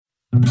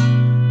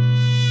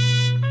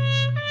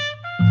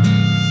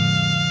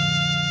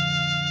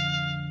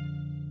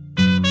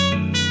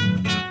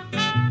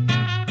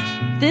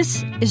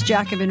This is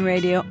Jacobin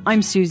Radio.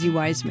 I'm Susie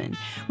Wiseman.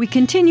 We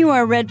continue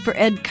our Red for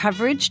Ed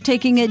coverage,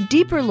 taking a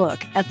deeper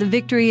look at the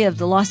victory of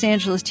the Los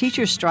Angeles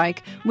teachers'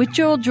 strike with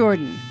Joel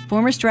Jordan,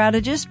 former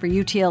strategist for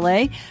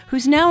UTLA,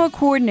 who's now a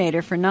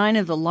coordinator for 9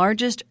 of the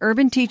largest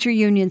urban teacher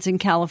unions in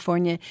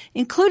California,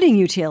 including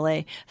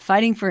UTLA,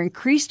 fighting for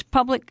increased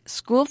public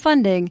school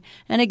funding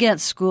and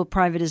against school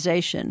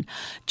privatization.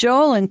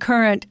 Joel and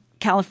current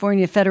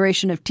California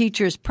Federation of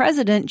Teachers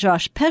President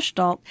Josh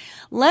Pechtold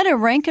led a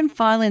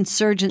rank-and-file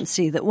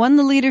insurgency that won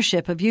the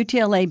leadership of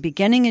UTLA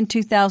beginning in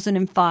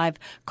 2005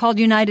 called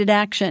United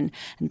Action,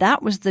 and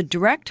that was the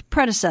direct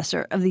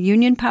predecessor of the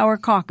Union Power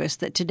Caucus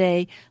that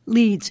today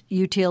leads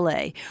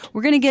UTLA.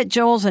 We're going to get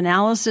Joel's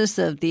analysis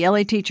of the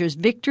LA teachers'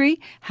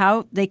 victory,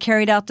 how they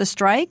carried out the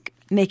strike,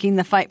 making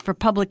the fight for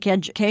public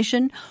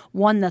education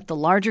one that the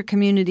larger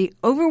community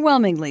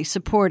overwhelmingly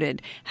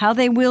supported, how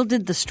they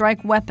wielded the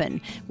strike weapon,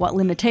 what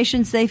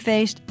limitations they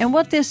faced, and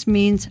what this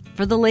means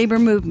for the labor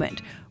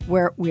movement,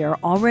 where we are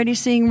already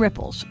seeing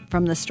ripples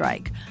from the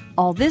strike.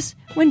 All this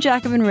when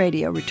Jacobin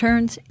Radio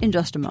returns in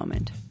just a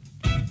moment.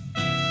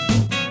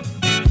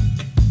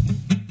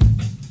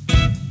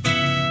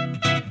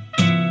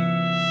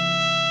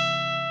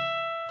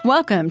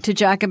 Welcome to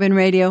Jacobin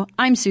Radio.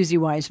 I'm Susie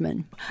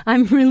Wiseman.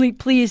 I'm really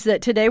pleased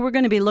that today we're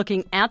going to be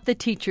looking at the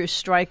teachers'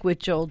 strike with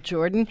Joel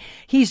Jordan.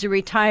 He's a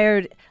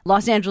retired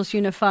Los Angeles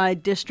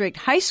Unified District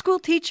high school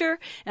teacher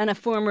and a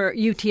former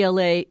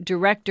UTLA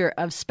director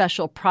of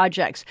special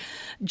projects.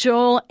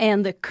 Joel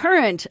and the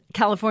current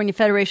California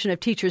Federation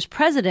of Teachers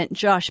president,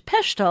 Josh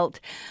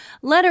Pechtold,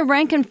 led a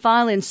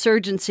rank-and-file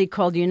insurgency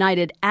called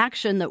United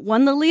Action that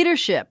won the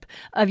leadership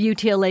of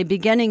UTLA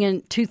beginning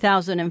in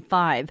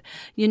 2005.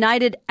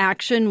 United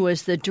Action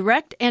was the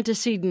direct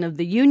antecedent of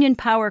the Union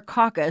Power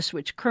Caucus,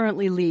 which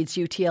currently leads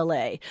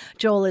UTLA.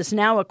 Joel is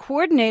now a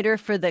coordinator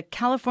for the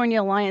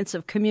California Alliance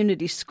of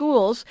Community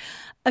Schools,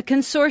 a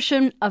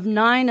consortium of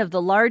 9 of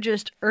the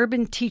largest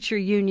urban teacher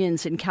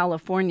unions in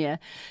California,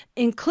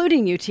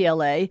 including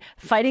UTLA,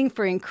 fighting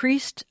for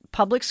increased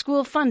public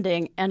school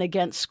funding and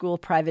against school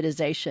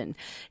privatization.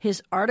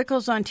 His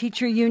articles on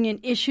teacher union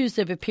issues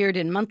have appeared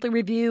in Monthly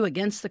Review,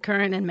 Against the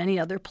Current, and many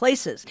other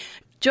places.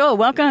 Joel,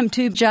 welcome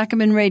to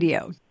Jacobin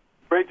Radio.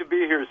 Great to be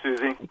here,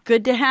 Susie.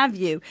 Good to have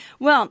you.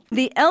 Well,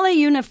 the LA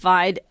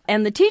Unified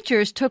and the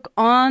teachers took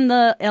on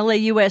the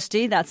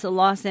LAUSD, that's the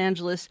Los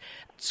Angeles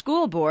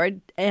School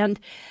Board, and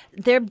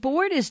their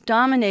board is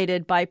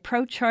dominated by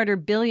pro-charter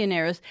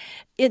billionaires.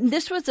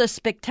 This was a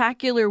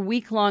spectacular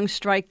week-long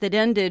strike that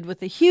ended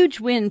with a huge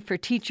win for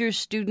teachers,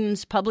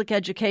 students, public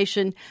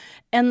education,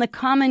 and the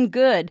common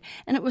good.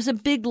 And it was a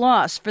big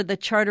loss for the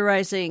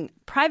charterizing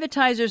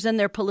privatizers and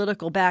their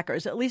political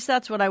backers. At least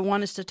that's what I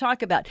want us to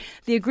talk about.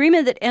 The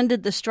agreement that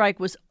ended the strike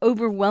was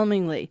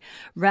overwhelmingly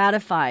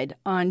ratified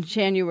on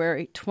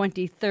January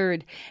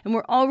 23rd. And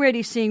we're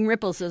already seeing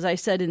ripples, as I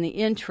said in the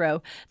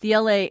intro. The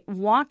LA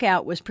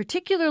walkout was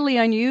particularly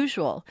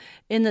unusual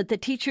in that the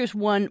teachers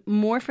won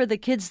more for the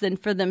kids than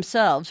for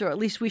themselves, or at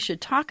least we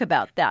should talk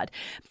about that.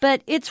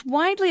 But it's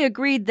widely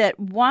agreed that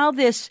while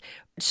this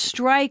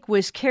strike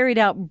was carried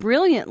out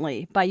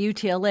brilliantly by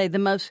UTLA, the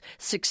most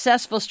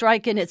successful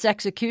strike in its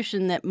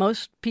execution that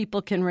most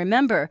people can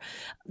remember,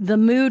 the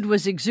mood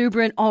was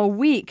exuberant all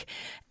week.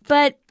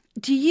 But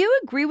do you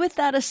agree with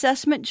that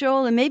assessment,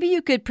 Joel? And maybe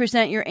you could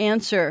present your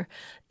answer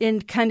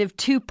in kind of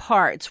 2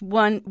 parts.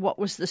 One, what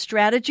was the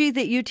strategy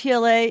that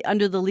UTLA,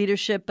 under the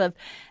leadership of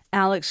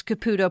Alex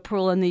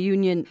Caputo-Pearl and the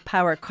Union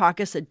Power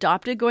Caucus,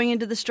 adopted going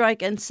into the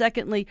strike? And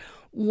secondly,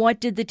 what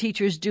did the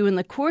teachers do in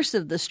the course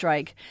of the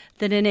strike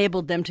that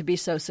enabled them to be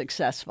so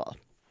successful?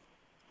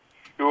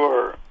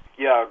 Sure.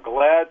 Yeah,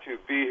 glad to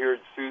be here,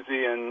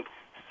 Susie, and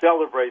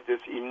celebrate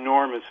this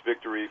enormous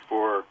victory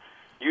for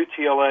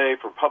UTLA,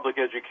 for public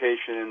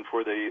education, and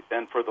for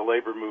the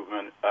labor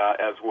movement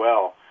as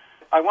well.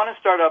 I want to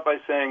start out by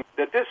saying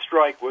that this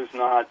strike was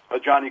not a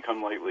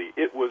Johnny-come-lately.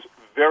 It was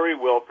very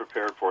well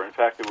prepared for. In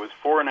fact, it was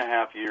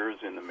 4.5 years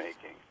in the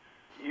making.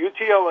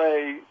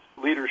 UTLA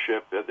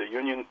leadership, the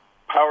Union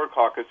Power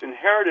Caucus,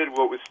 inherited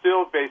what was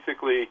still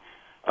basically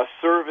a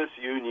service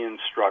union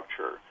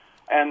structure.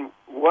 And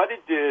what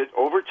it did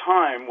over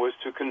time was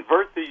to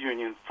convert the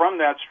union from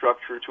that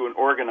structure to an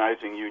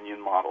organizing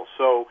union model.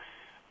 So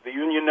the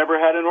union never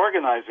had an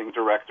organizing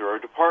director or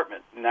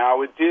department.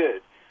 Now it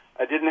did.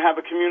 It didn't have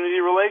a community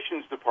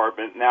relations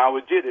department. Now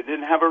it did. It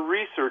didn't have a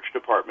research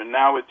department.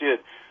 Now it did.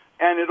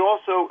 And it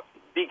also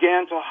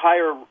began to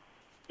hire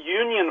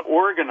union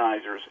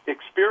organizers,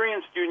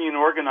 experienced union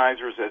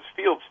organizers as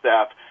field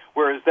staff,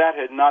 whereas that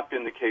had not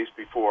been the case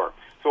before.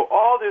 So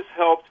all this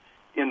helped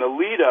in the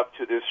lead-up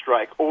to this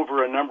strike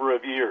over a number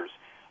of years.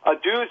 A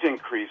dues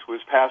increase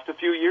was passed a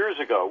few years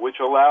ago, which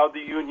allowed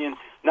the union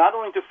not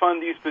only to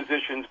fund these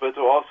positions, but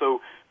to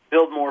also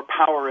build more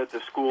power at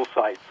the school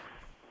sites.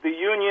 The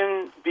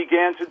union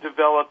began to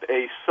develop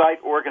a site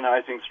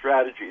organizing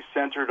strategy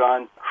centered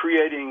on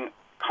creating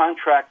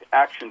contract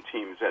action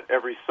teams at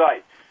every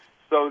site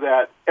so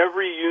that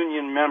every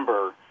union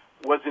member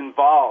was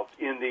involved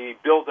in the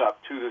build-up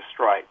to the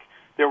strike.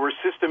 There were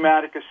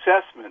systematic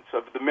assessments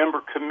of the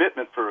member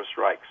commitment for a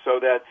strike, so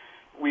that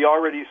we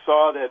already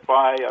saw that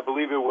by, I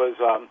believe it was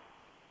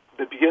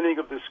the beginning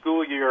of the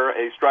school year,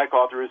 a strike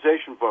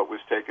authorization vote was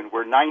taken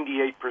where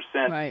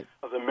 98%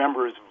 of the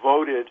members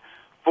voted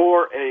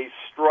for a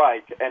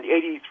strike, and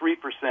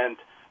 83%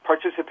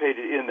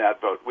 participated in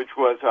that vote, which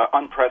was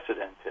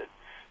unprecedented.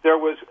 There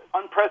was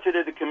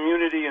unprecedented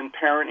community and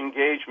parent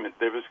engagement.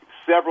 There was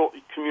several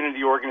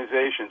community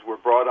organizations were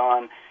brought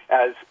on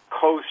as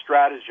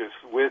co-strategists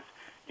with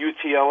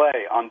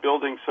UTLA on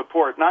building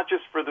support, not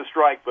just for the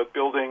strike, but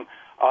building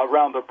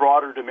around the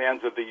broader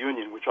demands of the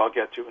union, which I'll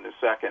get to in a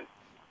second.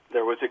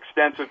 There was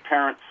extensive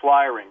parent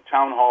flyering,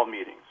 town hall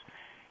meetings.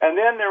 And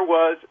then there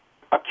was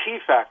a key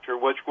factor,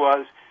 which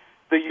was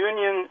the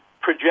union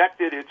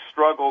projected its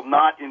struggle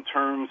not in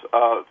terms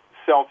of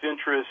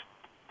self-interest,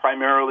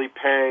 primarily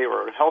pay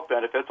or health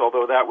benefits,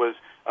 although that was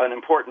an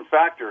important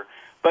factor,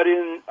 but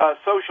in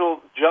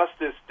social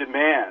justice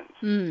demands,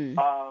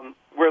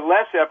 where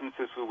less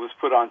emphasis was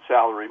put on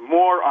salary,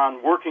 more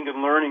on working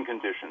and learning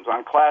conditions,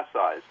 on class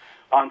size,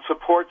 on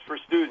supports for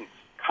students,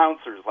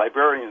 counselors,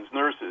 librarians,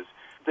 nurses,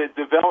 the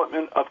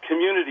development of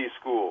community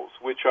schools,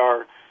 which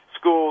are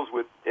schools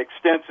with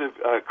extensive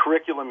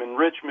curriculum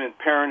enrichment,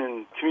 parent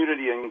and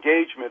community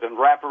engagement, and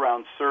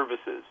wraparound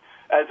services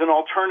as an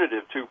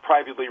alternative to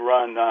privately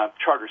run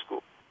charter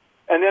schools.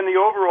 And then the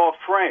overall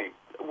frame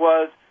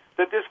was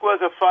that this was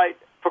a fight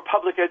for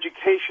public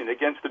education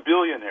against the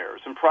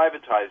billionaires and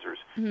privatizers,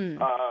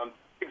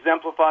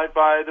 exemplified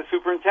by the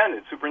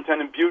superintendent,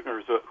 Superintendent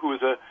Buettner, who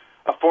is a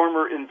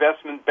former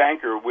investment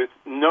banker with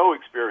no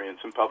experience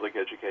in public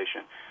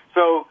education.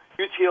 So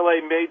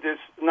UTLA made this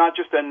not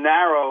just a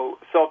narrow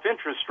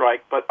self-interest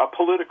strike, but a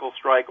political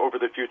strike over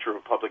the future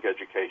of public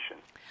education.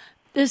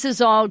 This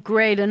is all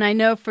great, and I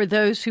know for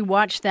those who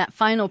watched that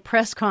final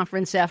press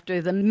conference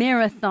after the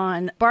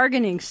marathon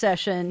bargaining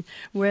session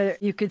where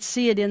you could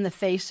see it in the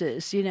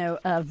faces,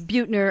 of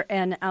Buettner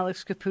and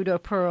Alex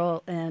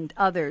Caputo-Pearl and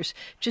others,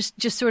 just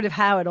sort of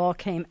how it all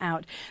came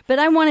out. But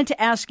I wanted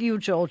to ask you,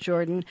 Joel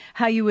Jordan,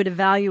 how you would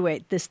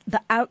evaluate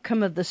the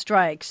outcome of the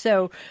strike.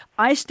 So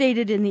I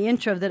stated in the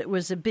intro that it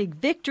was a big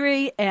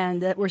victory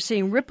and that we're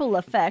seeing ripple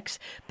effects,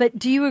 but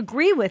do you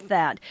agree with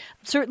that?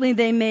 Certainly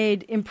they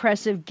made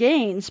impressive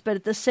gains,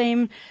 but at the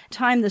same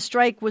time, the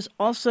strike was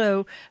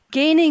also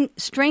gaining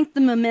strength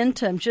and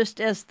momentum just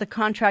as the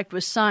contract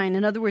was signed.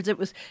 In other words, it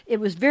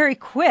was very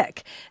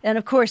quick. And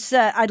of course,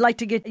 I'd like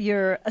to get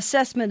your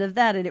assessment of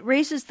that. And it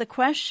raises the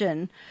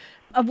question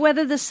of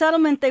whether the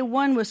settlement they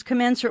won was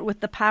commensurate with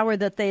the power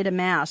that they'd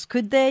amassed.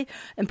 Could they,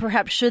 and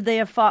perhaps should they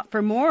have fought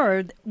for more?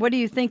 Or what do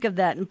you think of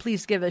that? And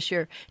please give us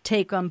your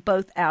take on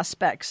both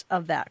aspects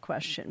of that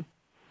question.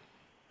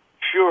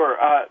 Sure,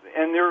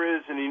 and there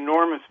is an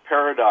enormous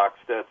paradox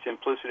that's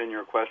implicit in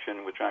your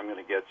question, which I'm going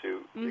to get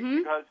to,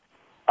 because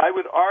I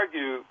would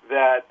argue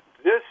that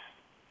this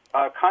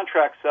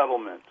contract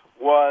settlement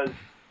was,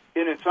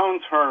 in its own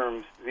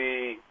terms,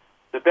 the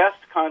best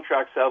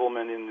contract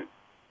settlement in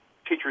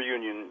teacher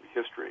union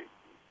history.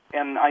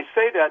 And I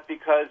say that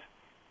because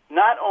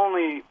not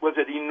only was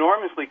it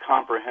enormously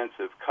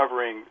comprehensive,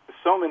 covering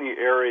so many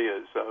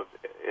areas of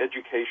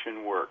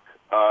education work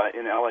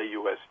in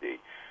LAUSD,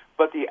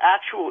 but the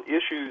actual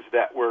issues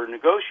that were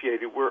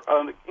negotiated were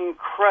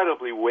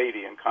incredibly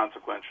weighty and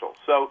consequential.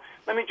 So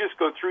let me just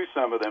go through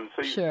some of them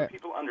so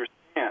people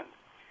understand.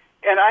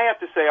 And I have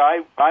to say,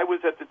 I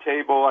was at the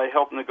table. I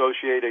helped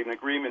negotiate an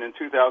agreement in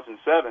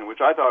 2007, which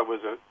I thought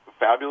was a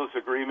fabulous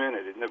agreement.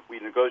 We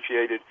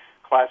negotiated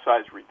class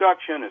size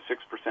reduction, a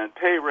 6%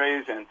 pay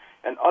raise,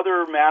 and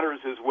other matters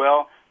as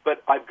well.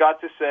 But I've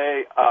got to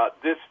say,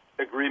 this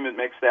agreement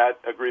makes that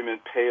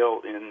agreement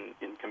pale in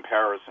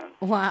comparison.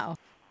 Wow.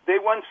 They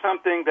won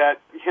something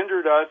that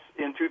hindered us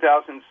in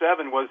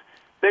 2007 was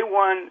they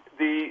won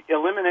the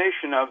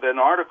elimination of an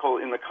article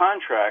in the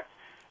contract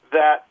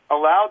that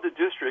allowed the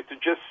district to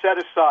just set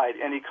aside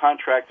any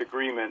contract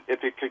agreement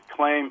if it could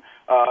claim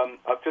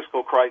a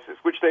fiscal crisis,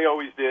 which they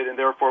always did, and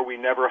therefore we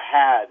never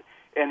had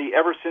any.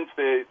 Ever since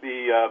the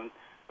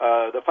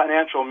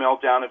financial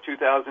meltdown of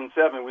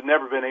 2007, we've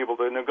never been able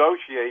to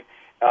negotiate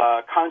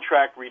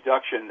contract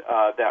reduction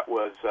that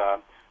was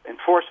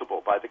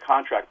enforceable by the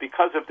contract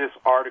because of this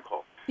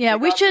article. Yeah,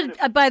 we should,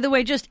 by the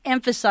way, just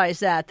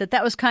emphasize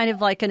that was kind of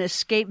like an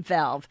escape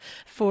valve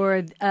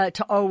for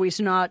to always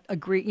not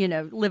agree,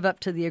 live up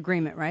to the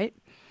agreement, right?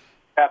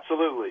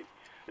 Absolutely.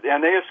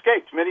 And they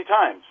escaped many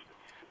times.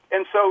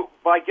 And so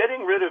by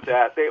getting rid of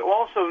that, they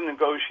also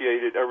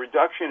negotiated a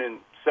reduction in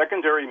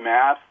secondary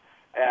math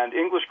and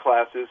English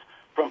classes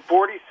from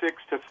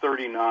 46 to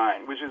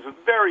 39, which is a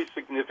very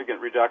significant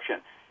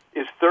reduction.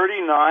 Is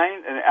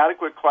 39 an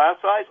adequate class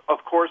size?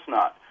 Of course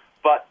not.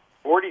 But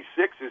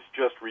 46 is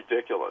just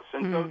ridiculous.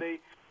 And so they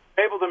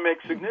were able to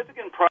make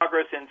significant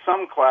progress in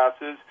some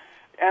classes,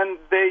 and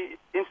they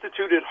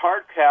instituted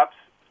hard caps.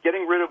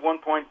 Getting rid of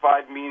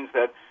 1.5 means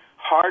that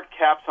hard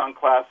caps on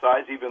class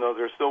size, even though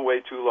they're still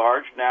way too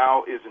large,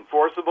 now is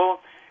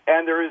enforceable.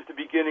 And there is the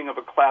beginning of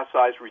a class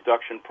size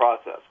reduction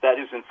process that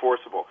is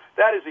enforceable.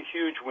 That is a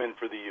huge win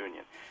for the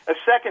union. A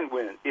second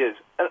win is,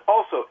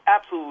 also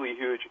absolutely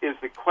huge, is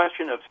the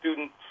question of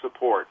student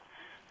support.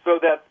 So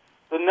that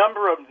the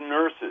number of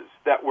nurses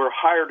that were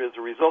hired as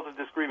a result of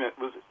this agreement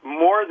was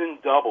more than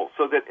double,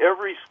 so that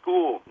every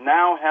school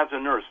now has a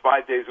nurse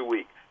 5 days a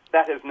week.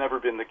 That has never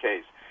been the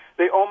case.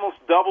 They almost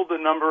doubled the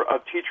number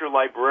of teacher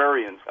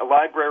librarians.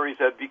 Libraries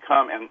have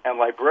become, and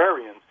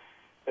librarians,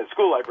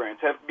 school librarians,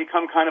 have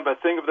become kind of a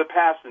thing of the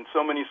past in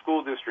so many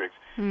school districts.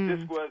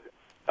 This was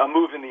a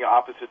move in the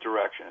opposite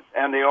direction.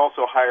 And they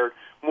also hired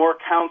more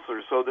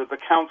counselors so that the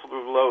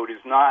counselor load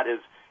is not as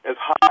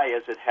high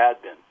as it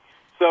had been.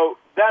 So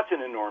that's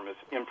an enormous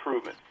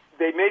improvement.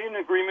 They made an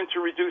agreement to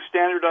reduce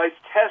standardized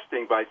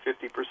testing by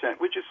 50%,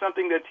 which is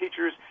something that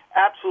teachers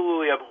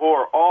absolutely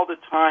abhor, all the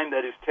time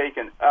that is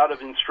taken out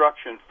of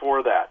instruction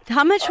for that.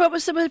 How much? What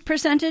was the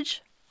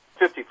percentage?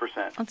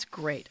 50%. That's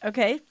great.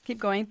 Okay, keep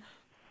going.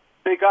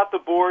 They got the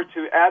board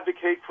to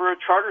advocate for a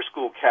charter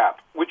school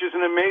cap, which is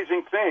an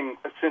amazing thing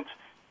since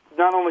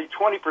not only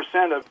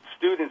 20% of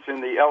students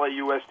in the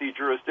LAUSD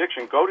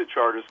jurisdiction go to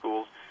charter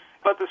schools,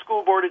 but the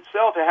school board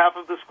itself, half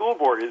of the school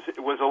board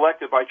was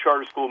elected by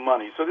charter school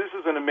money. So this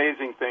is an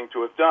amazing thing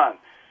to have done.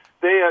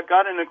 They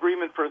got an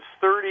agreement for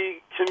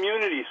 30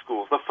 community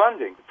schools, the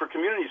funding for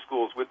community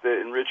schools with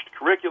the enriched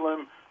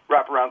curriculum,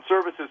 wraparound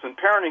services, and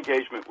parent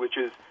engagement, which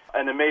is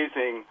an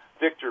amazing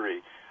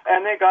victory.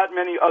 And they got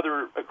many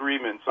other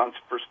agreements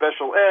for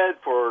special ed,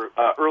 for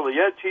early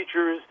ed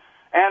teachers,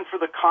 and for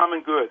the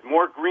common good,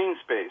 more green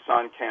space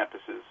on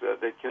campuses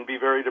that can be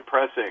very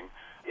depressing,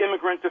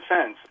 immigrant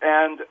defense,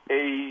 and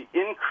a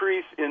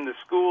increase in the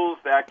schools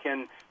that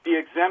can be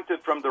exempted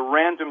from the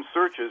random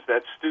searches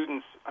that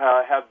students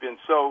have been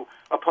so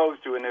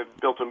opposed to and have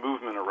built a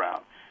movement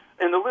around.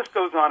 And the list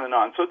goes on and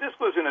on. So this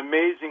was an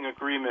amazing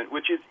agreement,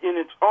 which is in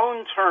its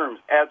own terms,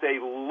 as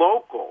a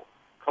local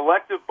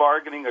collective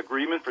bargaining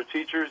agreement for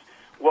teachers,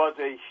 was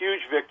a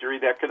huge victory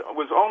that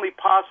was only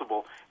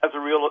possible as a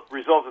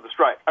result of the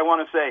strike. I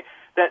want to say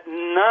that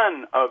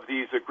none of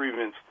these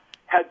agreements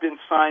had been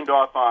signed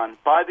off on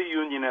by the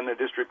union and the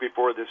district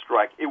before this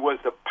strike. It was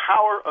the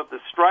power of the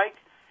strike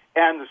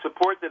and the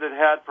support that it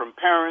had from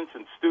parents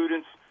and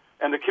students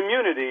and the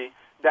community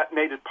that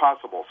made it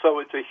possible. So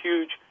it's a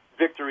huge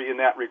victory in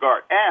that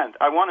regard. And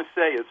I want to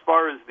say, as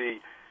far as the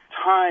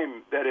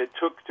time that it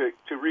took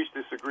to reach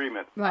this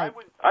agreement, right,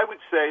 I would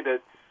say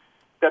that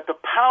the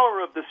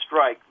power of the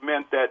strike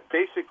meant that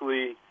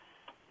basically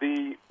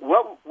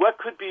what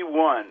could be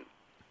won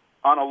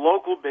on a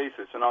local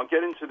basis, and I'll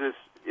get into this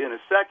in a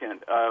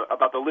second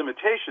about the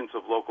limitations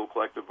of local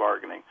collective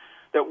bargaining,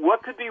 that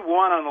what could be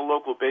won on a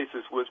local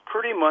basis was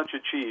pretty much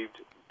achieved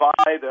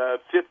by the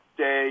fifth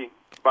day,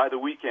 by the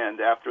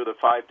weekend after the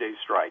 5-day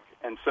strike.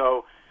 And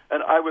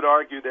I would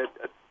argue that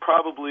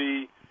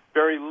probably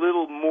very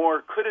little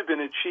more could have been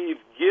achieved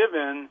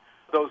given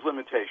those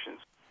limitations.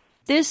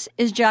 This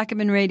is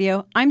Jacobin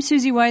Radio. I'm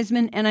Susie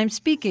Wiseman, and I'm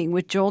speaking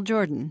with Joel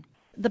Jordan.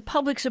 The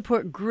public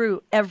support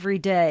grew every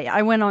day.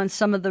 I went on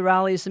some of the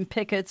rallies and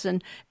pickets,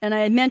 and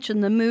I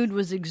mentioned the mood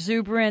was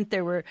exuberant.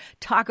 There were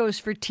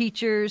tacos for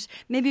teachers.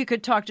 Maybe you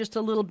could talk just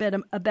a little bit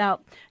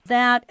about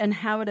that and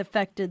how it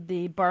affected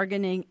the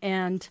bargaining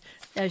and,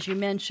 as you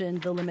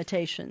mentioned, the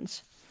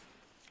limitations.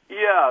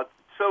 Yeah,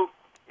 so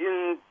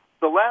in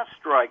the last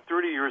strike,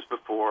 30 years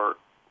before,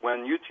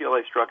 when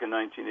UTLA struck in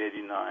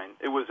 1989,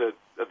 it was a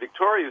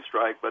victorious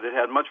strike, but it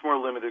had much more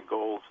limited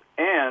goals,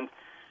 and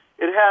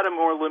it had a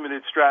more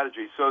limited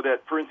strategy, so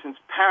that, for instance,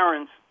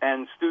 parents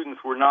and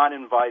students were not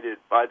invited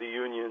by the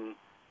union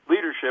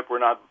leadership, were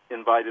not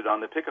invited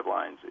on the picket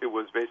lines. It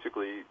was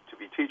basically to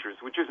be teachers,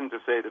 which isn't to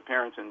say that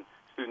parents and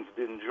students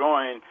didn't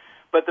join,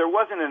 but there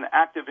wasn't an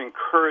active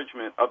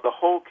encouragement of the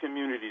whole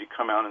community to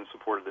come out in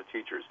support of the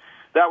teachers.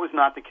 That was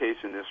not the case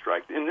in this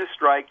strike. In this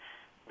strike,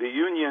 the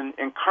union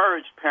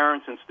encouraged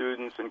parents and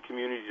students and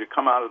community to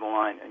come out of the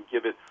line and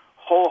give it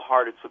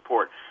wholehearted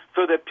support,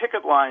 so that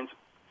picket lines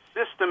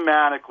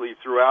systematically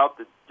throughout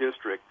the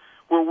district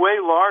were way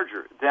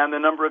larger than the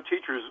number of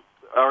teachers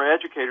or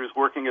educators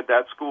working at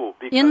that school.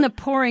 In the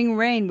pouring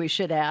rain, we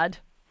should add.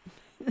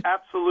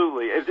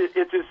 Absolutely. It's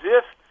as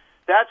if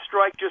that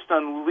strike just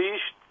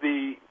unleashed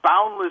the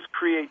boundless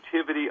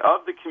creativity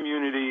of the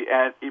community,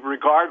 and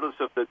regardless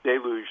of the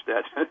deluge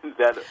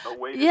that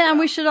awaited. Yeah, and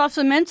we should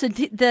also mention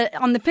that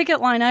on the picket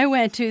line I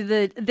went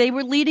to, they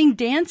were leading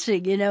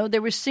dancing. They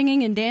were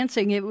singing and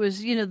dancing. It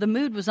was, the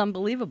mood was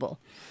unbelievable.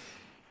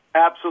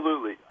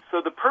 Absolutely.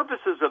 So the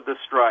purposes of the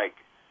strike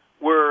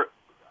were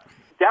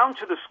down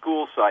to the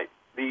school site.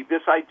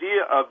 This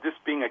idea of this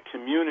being a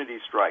community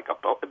strike,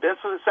 this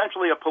was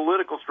essentially a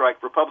political strike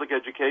for public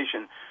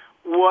education,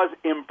 was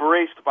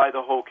embraced by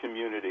the whole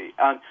community.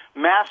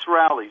 Mass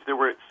rallies, there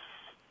were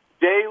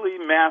daily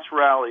mass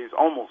rallies,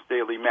 almost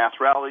daily mass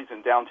rallies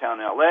in downtown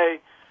L.A.,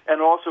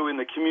 and also in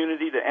the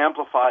community to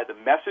amplify the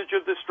message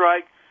of the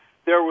strike.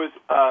 There was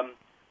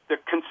the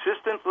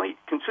consistent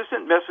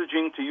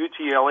messaging to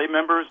UTLA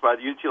members by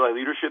the UTLA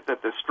leadership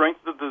that the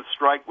strength of the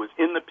strike was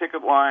in the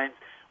picket lines,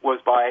 was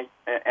by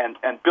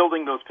and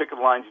building those picket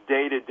lines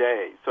day to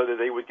day so that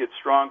they would get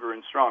stronger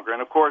and stronger.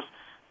 And, of course,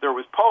 there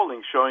was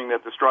polling showing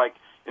that the strike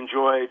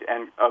enjoyed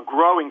and a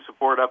growing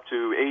support, up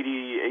to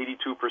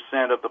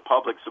 82% of the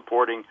public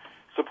supporting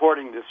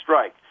this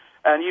strike.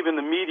 And even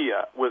the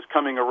media was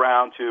coming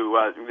around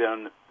to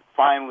then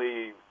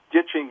finally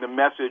ditching the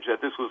message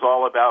that this was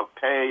all about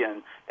pay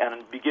and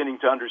beginning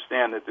to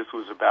understand that this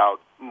was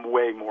about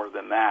way more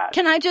than that.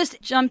 Can I just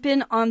jump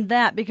in on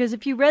that? Because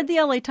if you read the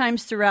LA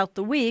Times throughout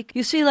the week,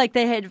 you see like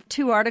they had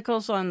 2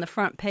 articles on the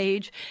front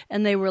page,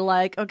 and they were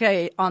like,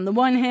 okay, on the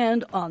one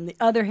hand, on the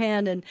other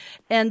hand,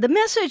 and the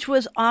message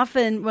was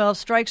often, well,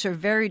 strikes are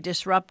very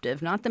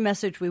disruptive, not the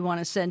message we want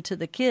to send to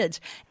the kids.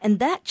 And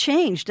that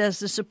changed as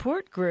the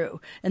support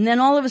grew. And then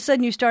all of a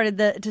sudden you started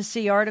to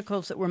see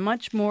articles that were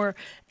much more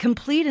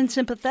complete and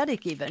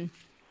sympathetic even.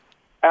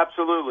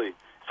 Absolutely.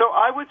 So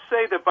I would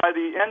say that by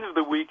the end of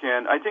the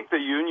weekend, I think the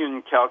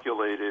union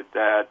calculated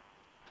that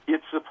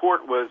its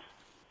support was,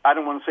 I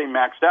don't want to say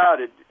maxed out.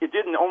 It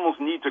didn't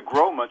almost need to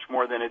grow much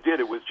more than it did.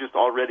 It was just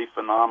already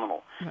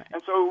phenomenal. Right.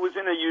 And so it was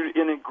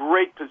in a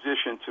great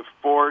position to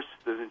force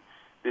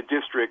the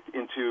district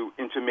into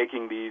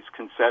making these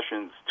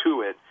concessions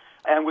to it,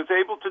 and was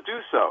able to do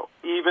so,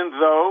 even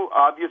though,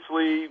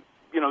 obviously,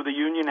 the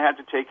union had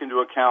to take into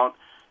account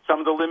some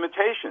of the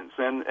limitations.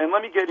 And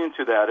let me get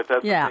into that, if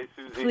that's okay,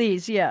 Susie.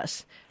 Please,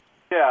 yes.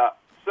 Yeah.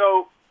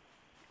 So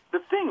the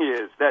thing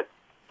is that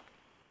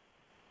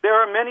there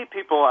are many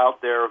people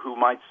out there who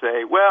might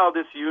say, well,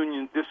 this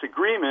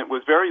agreement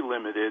was very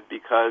limited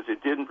because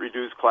it didn't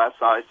reduce class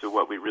size to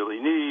what we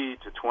really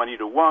need, to 20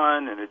 to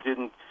 1, and it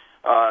didn't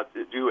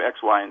do X,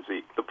 Y, and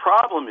Z. The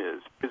problem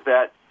is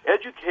that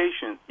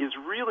education is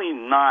really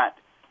not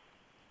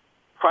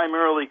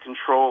primarily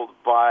controlled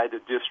by the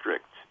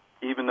district,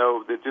 even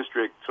though the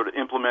district sort of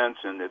implements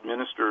and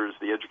administers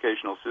the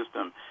educational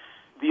system.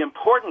 The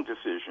important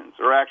decisions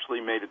are actually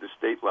made at the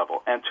state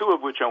level, and 2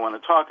 of which I want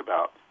to talk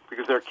about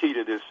because they're key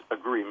to this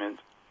agreement.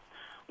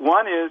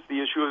 One is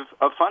the issue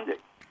of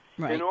funding.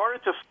 Right. In order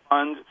to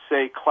fund,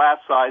 say, class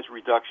size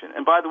reduction,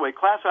 and by the way,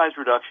 class size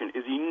reduction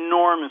is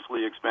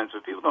enormously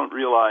expensive. People don't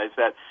realize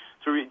that.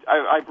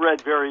 I've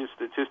read various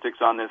statistics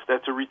on this,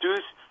 that to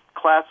reduce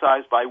class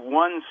size by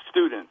 1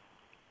 student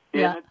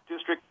in the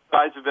district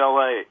size of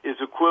LA is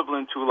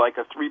equivalent to like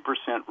a 3%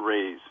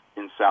 raise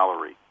in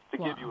salary, to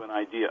give you an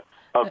idea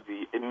of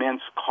the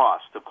immense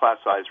cost of class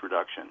size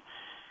reduction.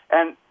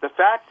 And the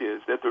fact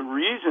is that the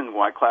reason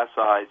why class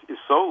size is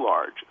so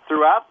large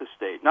throughout the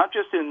state, not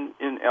just in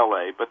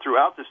LA, but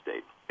throughout the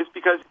state, is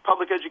because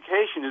public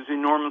education is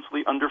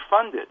enormously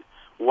underfunded.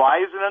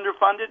 Why is it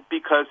underfunded?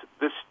 Because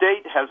the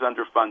state has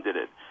underfunded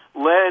it,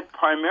 led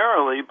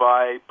primarily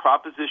by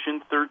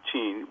Proposition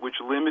 13, which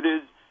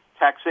limited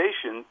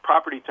taxation,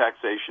 property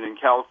taxation in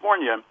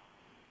California,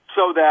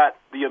 so that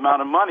the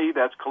amount of money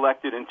that's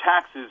collected in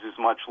taxes is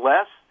much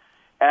less,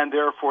 and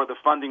therefore the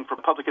funding for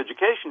public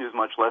education is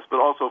much less, but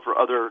also for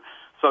other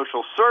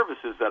social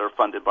services that are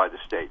funded by the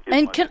state.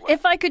 And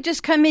if I could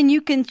just come in,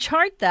 you can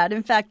chart that.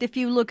 In fact, if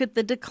you look at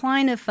the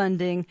decline of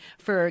funding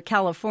for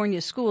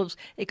California schools,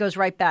 it goes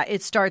right back.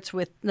 It starts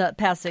with the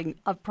passing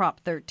of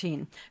Prop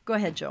 13. Go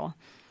ahead, Joel.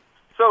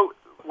 So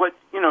what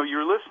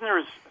your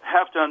listeners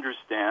have to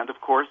understand, of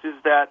course, is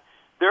that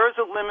there is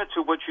a limit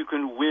to what you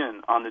can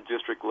win on the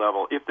district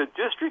level. If the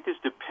district is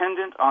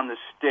dependent on the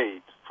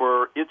state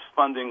for its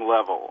funding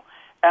level,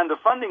 and the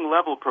funding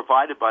level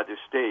provided by the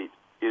state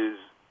is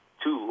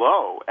too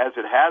low, as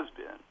it has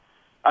been.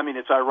 I mean,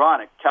 it's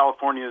ironic.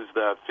 California is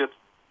the 5th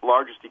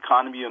largest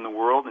economy in the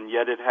world, and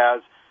yet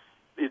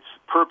its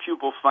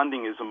per-pupil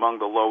funding is among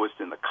the lowest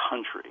in the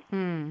country,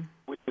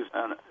 which is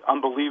an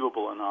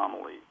unbelievable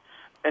anomaly.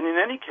 And in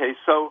any case,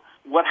 so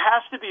what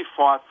has to be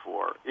fought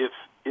for,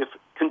 if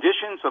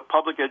conditions of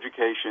public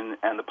education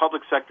and the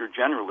public sector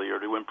generally are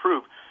to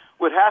improve,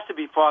 what has to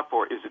be fought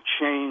for is a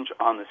change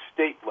on the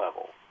state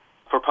level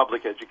for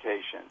public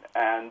education.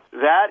 And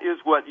that is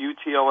what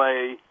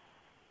UTLA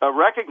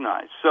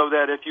recognized. So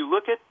that if you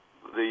look at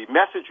the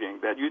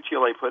messaging that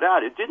UTLA put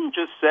out, it didn't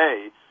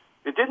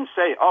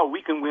say, oh,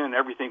 we can win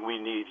everything we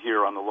need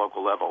here on the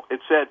local level. It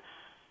said,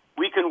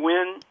 we can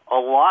win a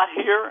lot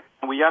here,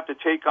 and we have to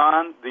take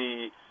on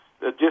the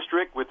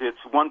district with its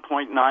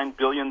 $1.9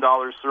 billion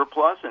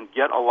surplus and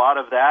get a lot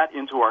of that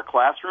into our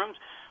classrooms,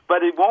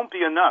 but it won't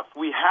be enough.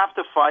 We have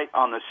to fight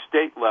on the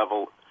state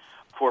level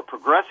for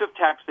progressive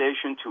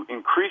taxation to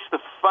increase the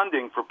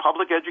funding for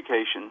public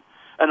education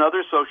and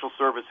other social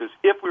services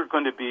if we're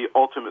going to be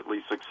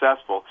ultimately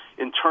successful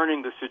in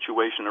turning the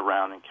situation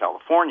around in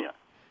California.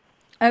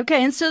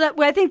 Okay, and so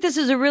I think this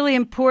is a really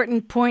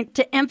important point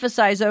to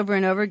emphasize over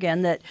and over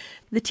again, that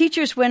the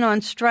teachers went on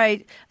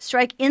strike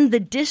in the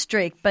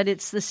district, but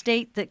it's the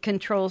state that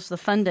controls the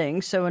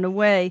funding. So in a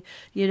way,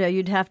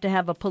 you'd have to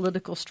have a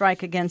political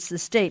strike against the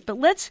state.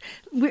 But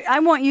I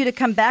want you to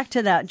come back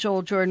to that,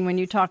 Joel Jordan, when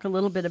you talk a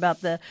little bit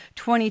about the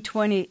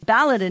 2020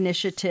 ballot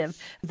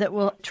initiative that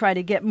will try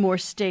to get more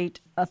state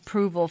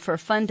approval for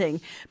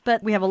funding.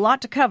 But we have a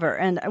lot to cover,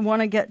 and I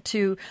want to get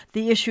to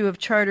the issue of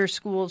charter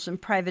schools and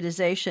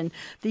privatization.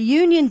 The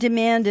union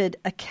demanded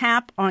a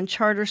cap on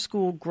charter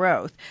school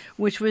growth,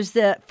 which was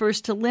the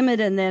first to limit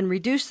and then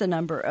reduce the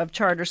number of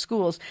charter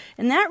schools.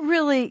 And that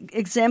really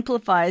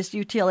exemplifies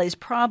UTLA's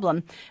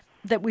problem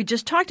that we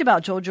just talked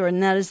about, Joel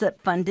Jordan, that is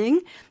that funding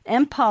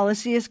and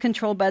policy is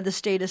controlled by the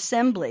state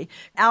assembly.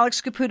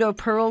 Alex Caputo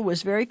Pearl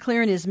was very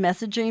clear in his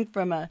messaging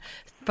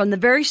from the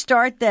very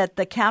start that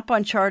the cap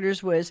on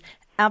charters was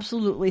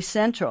absolutely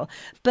central.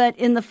 But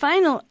in the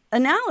final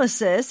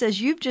analysis,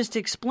 as you've just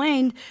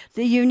explained,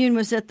 the union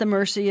was at the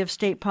mercy of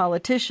state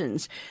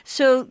politicians.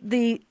 So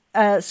the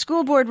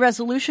school board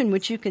resolution,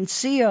 which you can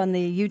see on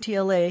the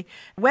UTLA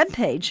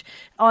webpage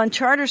on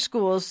charter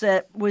schools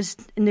that was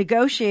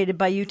negotiated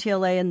by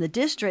UTLA and the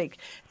district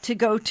to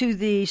go to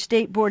the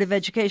State Board of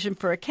Education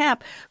for a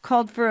cap,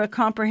 called for a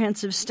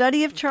comprehensive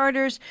study of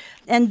charters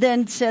and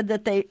then said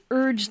that they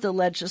urged the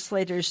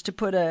legislators to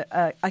put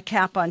a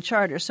cap on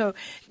charters. So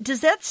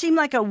does that seem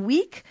like a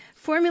weak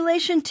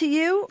formulation to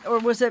you, or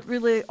was it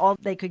really all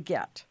they could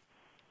get?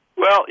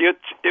 Well,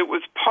 it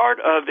was part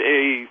of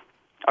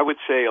I would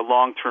say, a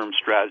long-term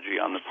strategy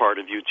on the part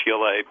of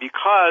UTLA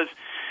because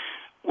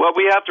what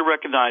we have to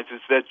recognize is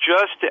that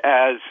just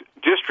as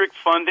district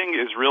funding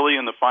is really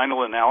in the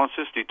final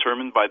analysis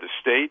determined by the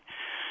state,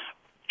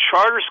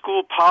 charter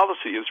school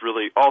policy is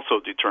really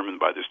also determined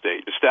by the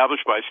state,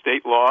 established by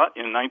state law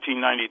in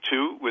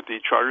 1992 with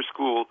the Charter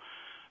School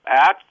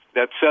Act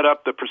that set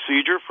up the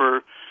procedure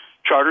for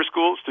charter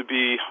schools to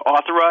be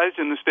authorized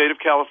in the state of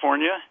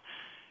California.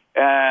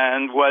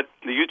 And what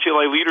the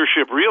UTLA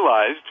leadership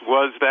realized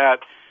was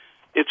that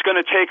it's going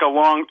to take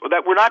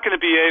that we're not going to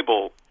be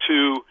able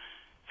to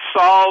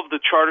solve the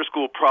charter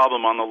school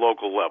problem on the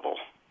local level.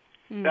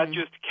 Mm-hmm. That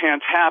just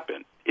can't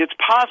happen. It's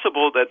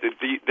possible that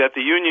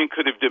the union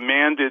could have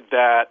demanded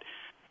that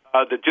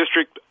the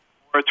district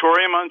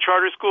moratorium on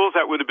charter schools,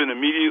 that would have been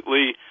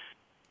immediately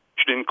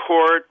in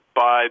court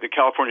by the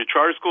California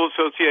Charter School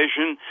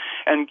Association,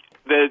 and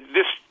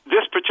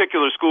this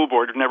particular school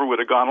board never would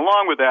have gone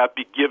along with that,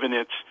 given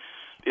its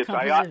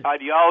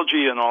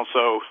ideology and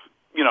also,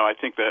 I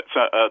think that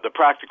the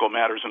practical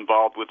matters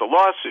involved with the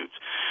lawsuits.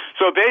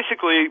 So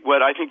basically,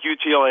 what I think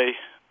UTLA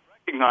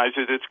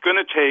recognizes, it's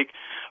going to take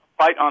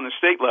a fight on the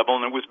state level,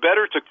 and it was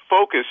better to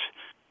focus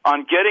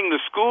on getting the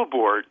school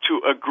board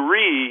to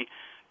agree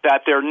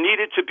that there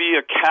needed to be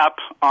a cap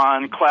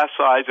on class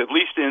size, at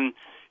least in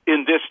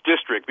this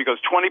district, because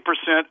 20%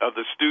 of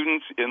the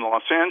students in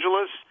Los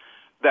Angeles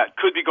that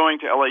could be going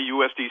to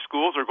LAUSD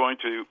schools are going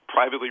to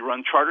privately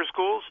run charter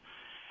schools.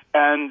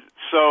 And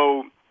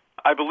so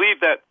I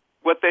believe that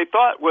what they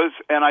thought was,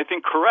 and I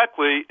think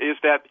correctly, is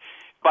that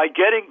by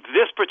getting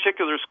this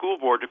particular school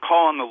board to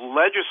call on the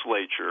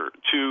legislature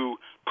to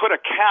put a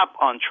cap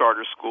on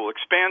charter school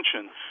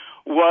expansion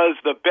was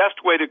the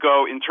best way to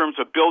go in terms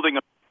of building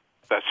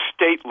a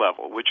state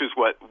level, which is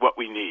what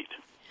we need.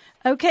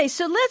 Okay,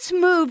 so let's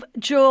move,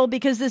 Joel,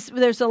 because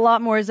there's a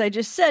lot more, as I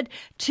just said,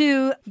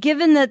 to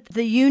given that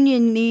the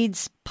union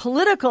needs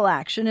political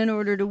action in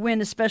order to win,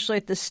 especially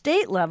at the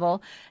state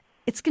level,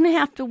 it's going to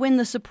have to win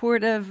the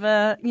support of,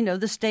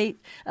 the state,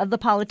 of the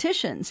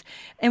politicians.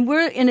 And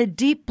we're in a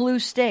deep blue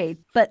state,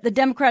 but the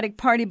Democratic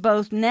Party,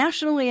 both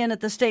nationally and at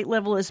the state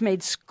level, has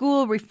made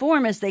school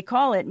reform, as they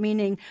call it,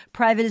 meaning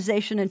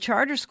privatization and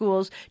charter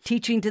schools,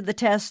 teaching to the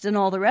test and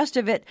all the rest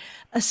of it,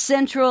 a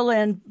central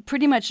and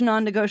pretty much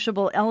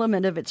non-negotiable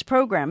element of its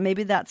program.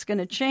 Maybe that's going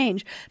to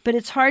change, but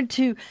it's hard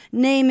to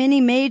name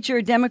any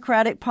major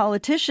Democratic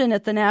politician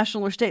at the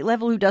national or state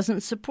level who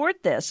doesn't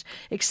support this,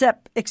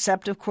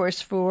 except of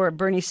course, for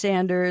Bernie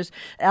Sanders,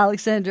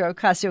 Alexandria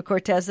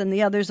Ocasio-Cortez, and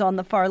the others on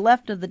the far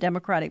left of the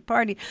Democratic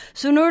Party.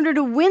 So in order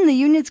to win, the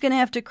union's going to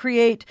have to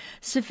create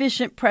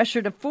sufficient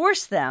pressure to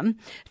force them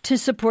to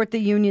support the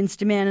union's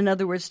demand. In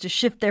other words, to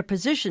shift their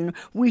position.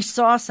 We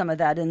saw some of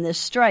that in this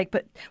strike.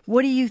 But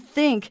what do you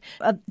think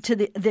to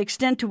the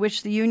extent to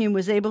which the union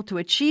was able to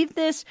achieve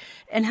this,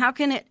 and how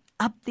can it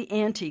up the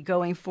ante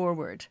going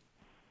forward?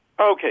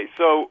 Okay,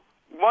 so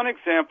one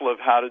example of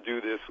how to do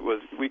this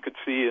was we could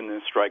see in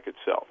this strike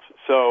itself.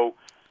 So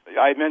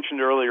I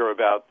mentioned earlier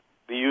about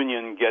the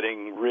union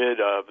getting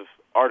rid of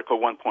Article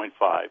 1.5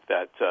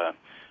 that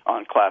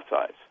on class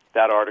size,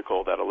 that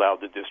article that allowed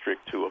the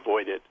district to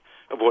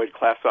avoid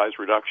class size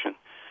reduction.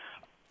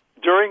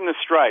 During the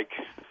strike,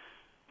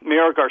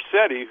 Mayor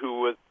Garcetti,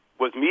 who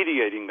was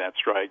mediating that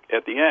strike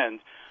at the end,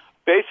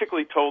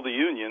 basically told the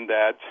union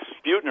that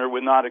Buettner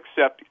would not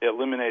accept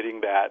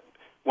eliminating that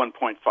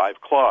 1.5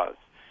 clause.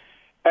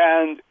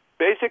 And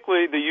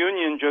basically the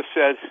union just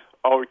said,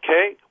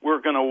 okay,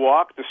 we're going to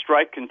walk. The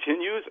strike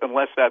continues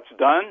unless that's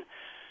done.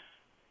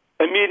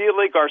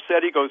 Immediately,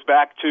 Garcetti goes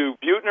back to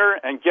Buettner,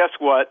 and guess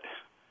what?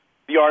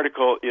 The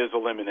article is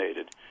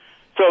eliminated.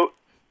 So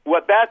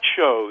what that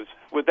shows,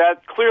 what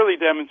that clearly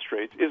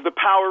demonstrates, is the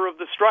power of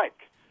the strike,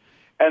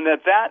 and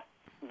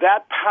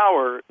that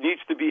power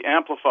needs to be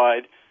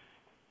amplified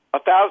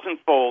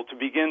 1,000-fold to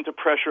begin to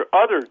pressure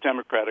other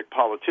Democratic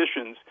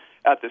politicians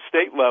at the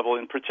state level,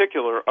 in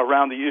particular,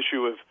 around the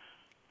issue of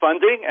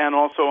funding and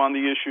also on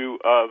the issue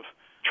of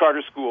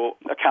charter school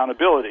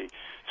accountability.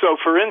 So,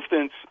 for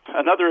instance,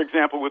 another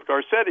example with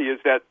Garcetti is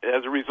that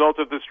as a result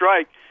of the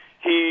strike,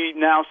 he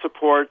now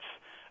supports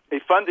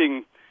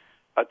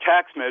a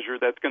tax measure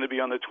that's going to be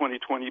on the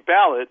 2020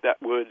 ballot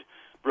that would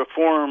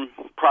reform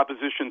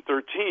Proposition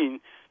 13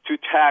 to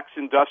tax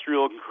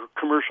industrial and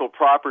commercial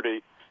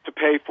property to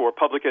pay for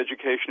public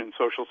education and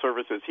social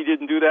services. He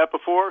didn't do that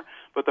before,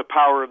 but the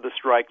power of the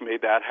strike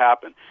made that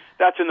happen.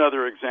 That's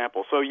another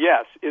example. So,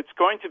 yes, it's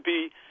going to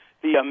be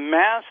the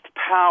amassed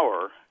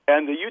power,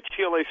 and the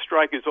UTLA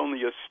strike is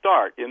only a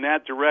start in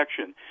that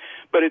direction,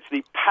 but it's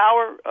the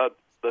power of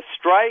the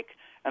strike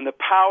and the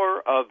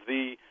power of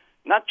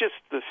not just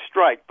the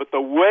strike, but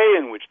the way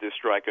in which this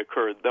strike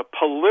occurred, the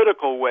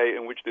political way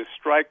in which this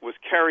strike was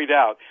carried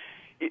out.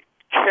 It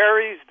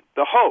carries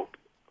the hope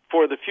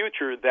for the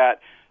future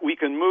that we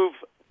can move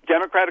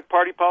Democratic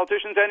Party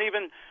politicians, and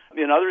even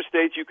in other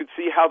states, you could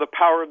see how the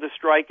power of the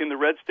strike in the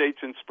red states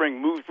in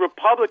spring moved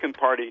Republican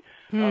Party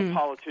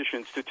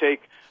politicians to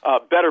take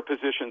better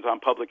positions on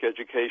public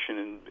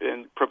education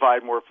and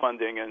provide more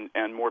funding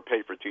and more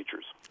pay for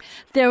teachers.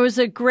 There was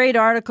a great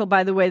article,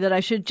 by the way, that I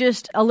should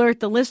just alert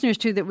the listeners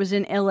to that was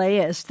in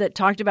LAist that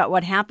talked about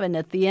what happened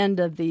at the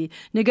end of the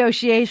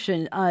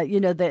negotiation,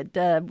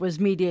 that was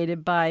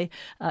mediated by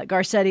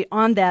Garcetti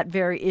on that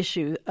very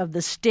issue of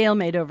the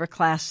stalemate over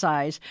class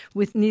size,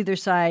 with neither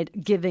side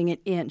giving an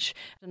inch.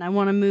 And I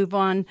want to move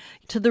on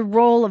to the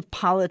role of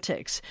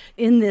politics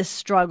in this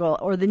struggle,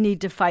 or the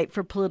need to fight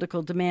for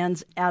political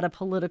demands at a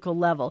political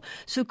level.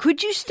 So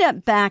could you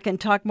step back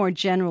and talk more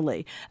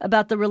generally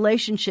about the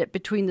relationship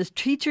between the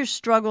teachers'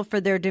 struggle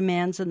for their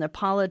demands and the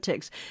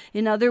politics?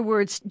 In other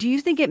words, do you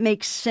think it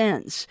makes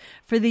sense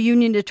for the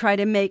union to try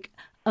to make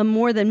a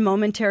more than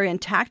momentary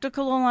and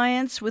tactical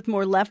alliance with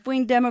more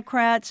left-wing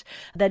Democrats,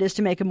 that is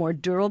to make a more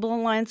durable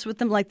alliance with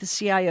them, like the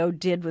CIO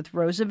did with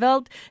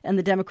Roosevelt and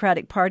the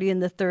Democratic Party in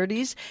the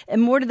 30s?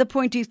 And more to the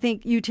point, do you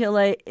think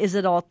UTLA is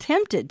at all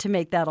tempted to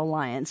make that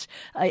alliance?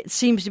 It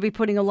seems to be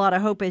putting a lot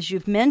of hope, as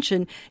you've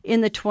mentioned,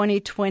 in the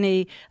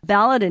 2020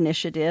 ballot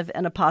initiative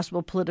and a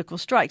possible political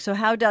strike. So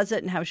how does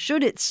it and how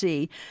should it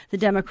see the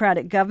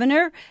Democratic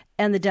governor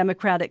and the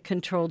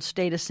Democratic-controlled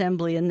state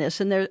assembly in this?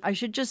 And there, I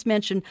should just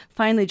mention,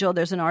 finally, Joel,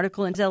 there's an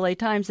article in the LA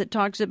Times that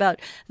talks about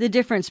the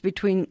difference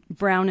between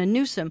Brown and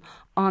Newsom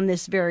on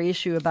this very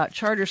issue about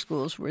charter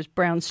schools, whereas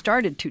Brown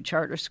started 2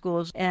 charter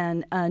schools,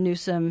 and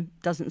Newsom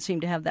doesn't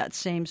seem to have that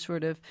same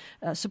sort of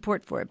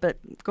support for it. But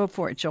go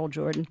for it, Joel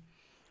Jordan.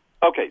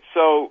 Okay,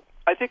 so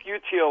I think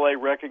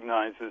UTLA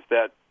recognizes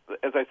that,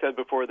 as I said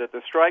before, that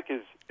the strike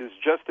is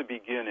just the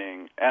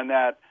beginning, and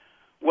that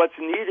what's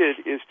needed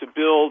is to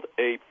build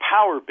a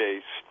power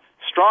base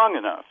strong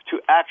enough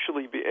to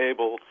actually be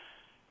able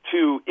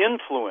to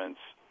influence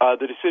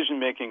the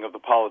decision-making of the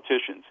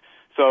politicians.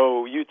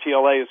 So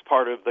UTLA is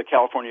part of the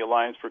California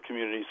Alliance for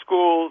Community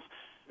Schools,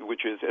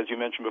 which is, as you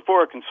mentioned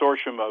before, a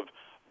consortium of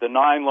the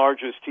 9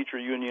 largest teacher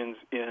unions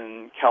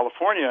in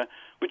California,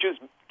 which is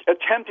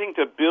attempting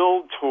to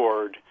build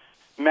toward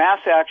mass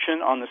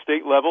action on the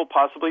state level,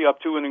 possibly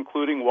up to and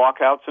including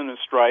walkouts and a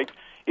strike,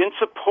 in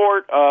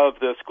support of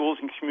the Schools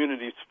and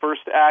Communities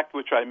First Act,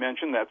 which I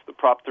mentioned, that's the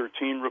Prop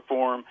 13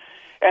 reform,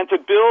 and to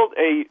build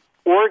a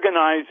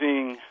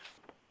organizing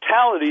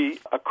mentality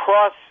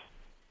across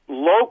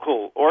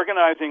local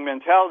organizing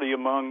mentality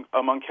among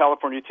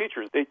California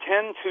teachers. They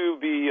tend to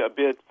be a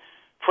bit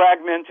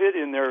fragmented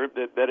in their,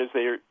 that is,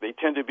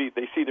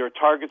 they see their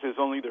targets as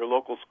only their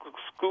local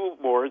school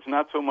boards,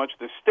 not so much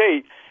the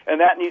state,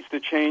 and that needs to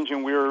change,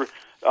 and we're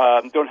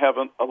don't have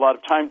a lot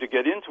of time to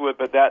get into it,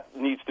 but that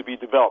needs to be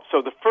developed.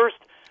 So the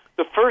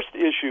first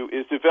issue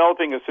is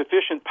developing a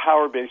sufficient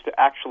power base to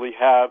actually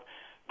have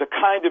the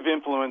kind of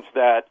influence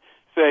that,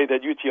 say,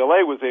 that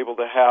UTLA was able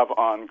to have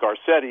on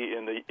Garcetti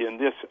in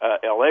this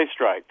LA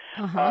strike.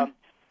 Uh-huh.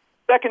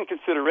 Second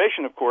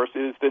consideration, of course,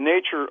 is the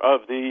nature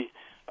of the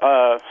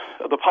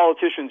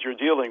politicians you're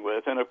dealing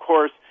with, and of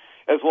course,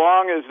 as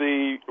long as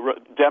the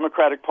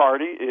Democratic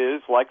Party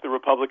is, like the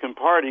Republican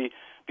Party,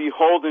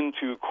 beholden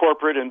to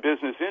corporate and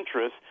business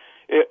interests,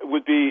 it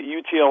would be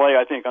UTLA,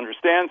 I think,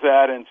 understands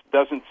that and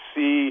doesn't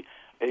see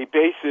a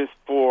basis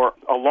for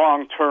a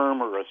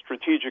long-term or a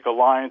strategic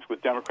alliance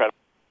with Democratic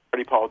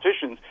Party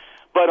politicians,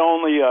 but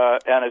only,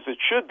 and as it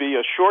should be,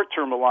 a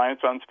short-term alliance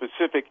on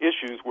specific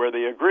issues where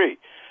they agree.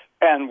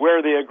 And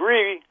where they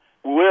agree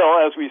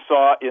will, as we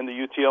saw in the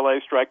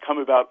UTLA strike, come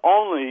about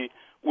only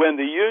when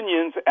the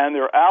unions and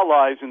their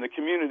allies in the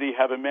community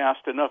have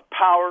amassed enough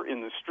power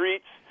in the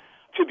streets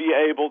to be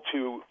able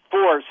to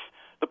force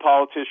the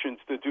politicians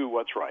to do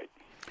what's right.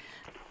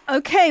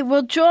 Okay,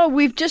 well, Joel,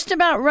 we've just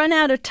about run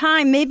out of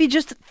time. Maybe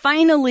just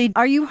finally,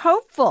 are you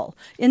hopeful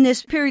in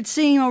this period,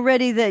 seeing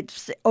already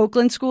that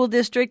Oakland School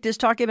District is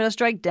talking about a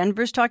strike,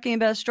 Denver's talking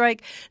about a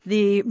strike,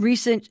 the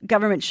recent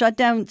government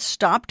shutdown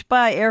stopped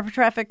by air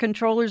traffic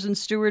controllers and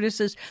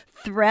stewardesses'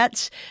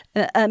 threats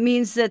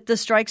means that the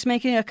strike's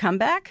making a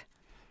comeback?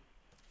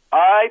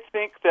 I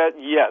think that,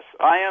 yes,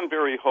 I am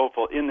very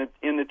hopeful. In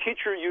the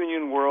teacher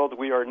union world,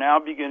 we are now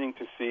beginning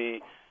to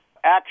see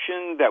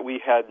action that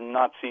we had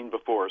not seen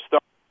before. Starting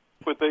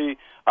with the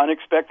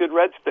unexpected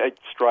red state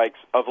strikes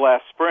of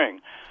last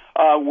spring.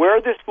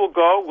 Where this will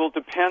go will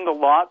depend a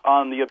lot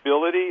on the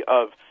ability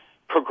of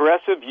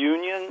progressive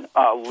union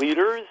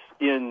leaders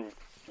in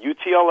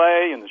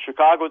UTLA and the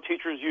Chicago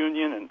Teachers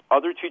Union and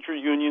other teacher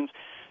unions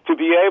to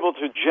be able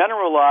to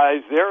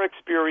generalize their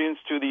experience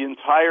to the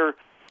entire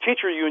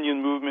teacher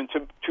union movement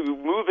to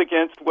move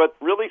against what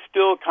really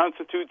still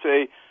constitutes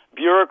a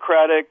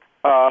bureaucratic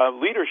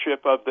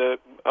leadership of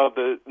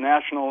the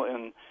national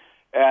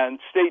and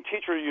state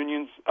teacher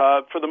unions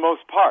for the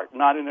most part,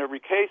 not in every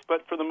case,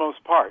 but for the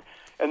most part.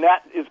 And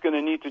that is going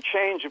to need to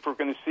change if we're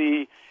going to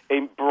see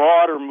a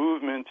broader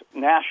movement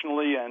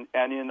nationally and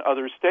in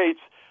other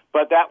states.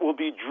 But that will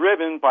be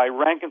driven by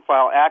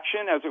rank-and-file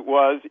action, as it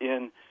was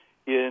in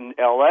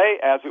L.A.,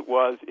 as it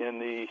was in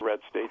the red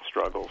state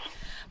struggles.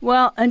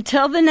 Well,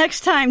 until the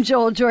next time,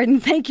 Joel Jordan,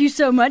 thank you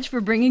so much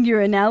for bringing your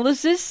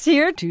analysis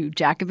here to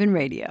Jacobin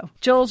Radio.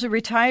 Joel's a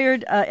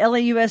retired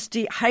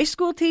LAUSD high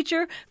school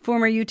teacher,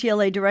 former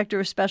UTLA Director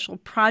of Special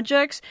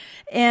Projects,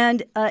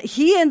 and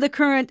he and the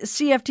current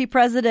CFT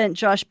president,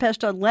 Josh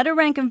Peshta, led a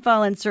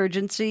rank-and-file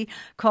insurgency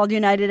called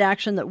United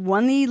Action that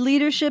won the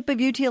leadership of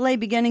UTLA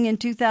beginning in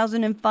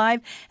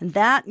 2005, and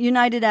that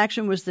United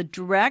Action was the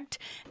direct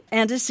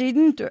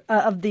antecedent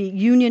of the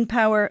Union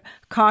Power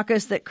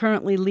Caucus that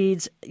currently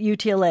leads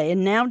UTLA.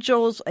 And now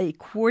Joel's a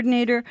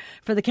coordinator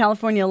for the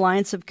California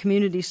Alliance of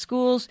Community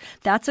Schools.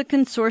 That's a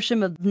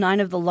consortium of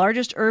 9 of the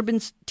largest urban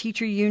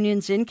teacher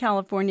unions in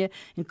California,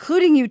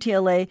 including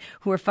UTLA,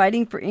 who are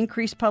fighting for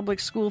increased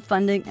public school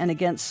funding and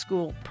against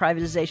school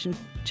privatization.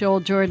 Joel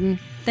Jordan,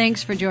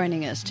 thanks for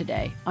joining us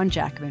today on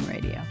Jacobin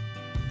Radio.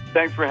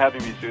 Thanks for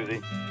having me,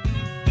 Susie.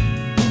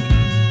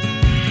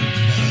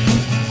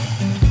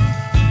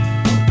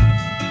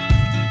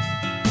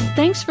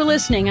 Thanks for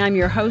listening. I'm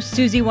your host,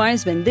 Susie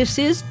Wiseman. This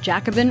is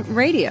Jacobin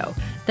Radio.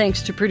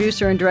 Thanks to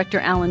producer and director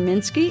Alan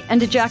Minsky and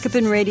to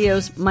Jacobin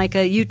Radio's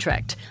Micah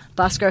Utrecht.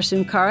 Bhaskar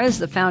Sunkara is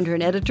the founder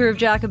and editor of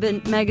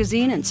Jacobin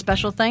Magazine, and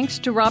special thanks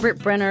to Robert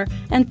Brenner,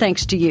 and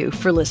thanks to you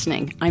for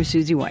listening. I'm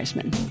Susie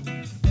Wiseman.